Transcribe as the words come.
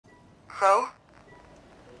Crow?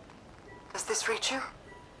 Does this reach you?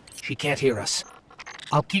 She can't hear us.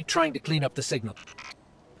 I'll keep trying to clean up the signal.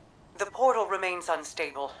 The portal remains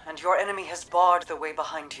unstable, and your enemy has barred the way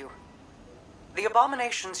behind you. The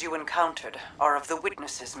abominations you encountered are of the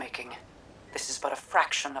Witness's making. This is but a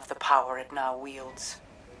fraction of the power it now wields.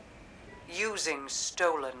 Using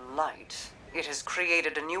stolen light, it has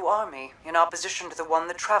created a new army in opposition to the one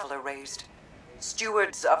the Traveler raised.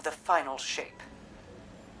 Stewards of the final shape.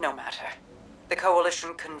 No matter. The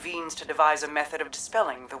Coalition convenes to devise a method of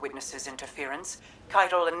dispelling the Witness's interference.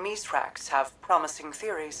 Keitel and Mithrax have promising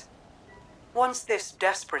theories. Once this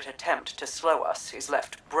desperate attempt to slow us is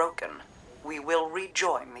left broken, we will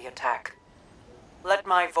rejoin the attack. Let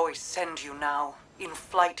my voice send you now, in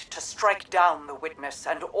flight to strike down the Witness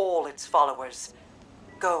and all its followers.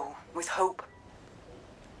 Go with hope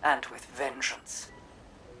and with vengeance.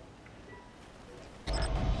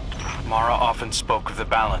 Mara often spoke of the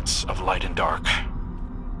balance of light and dark.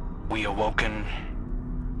 We Awoken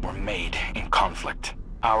were made in conflict.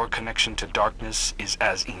 Our connection to darkness is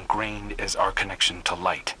as ingrained as our connection to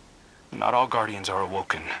light. Not all Guardians are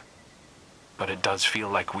Awoken, but it does feel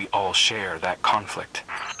like we all share that conflict.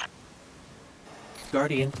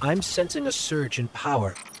 Guardian, I'm sensing a surge in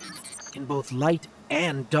power, in both light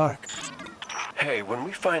and dark. Hey, when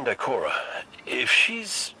we find Ikora, if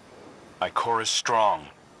she's... Ikora's strong.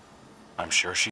 I'm sure she